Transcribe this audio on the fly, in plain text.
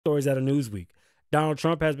Stories out of Newsweek. Donald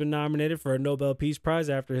Trump has been nominated for a Nobel Peace Prize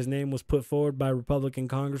after his name was put forward by Republican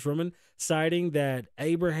Congresswomen, citing that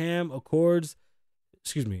Abraham Accords,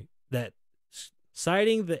 excuse me, that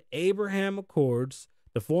citing the Abraham Accords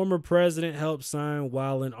the former president helped sign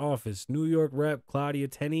while in office. New York Rep. Claudia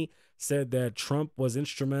Tenney said that Trump was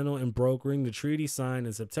instrumental in brokering the treaty signed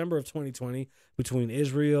in September of 2020 between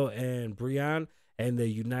Israel and Bahrain and the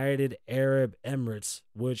United Arab Emirates,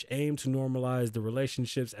 which aimed to normalize the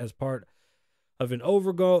relationships as part of an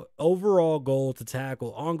overall goal to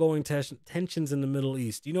tackle ongoing tensions in the Middle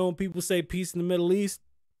East. You know, when people say peace in the Middle East,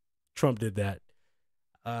 Trump did that.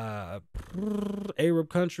 Arab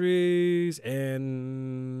countries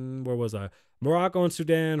and where was I? Morocco and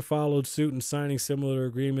Sudan followed suit in signing similar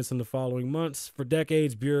agreements in the following months. For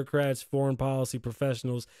decades, bureaucrats, foreign policy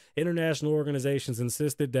professionals, international organizations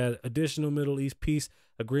insisted that additional Middle East peace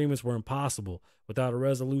agreements were impossible without a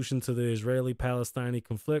resolution to the Israeli-Palestinian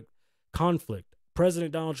conflict.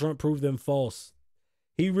 President Donald Trump proved them false.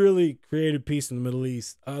 He really created peace in the Middle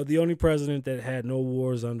East. The only president that had no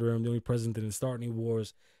wars under him, the only president that didn't start any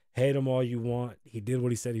wars, hate him all you want. He did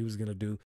what he said he was going to do.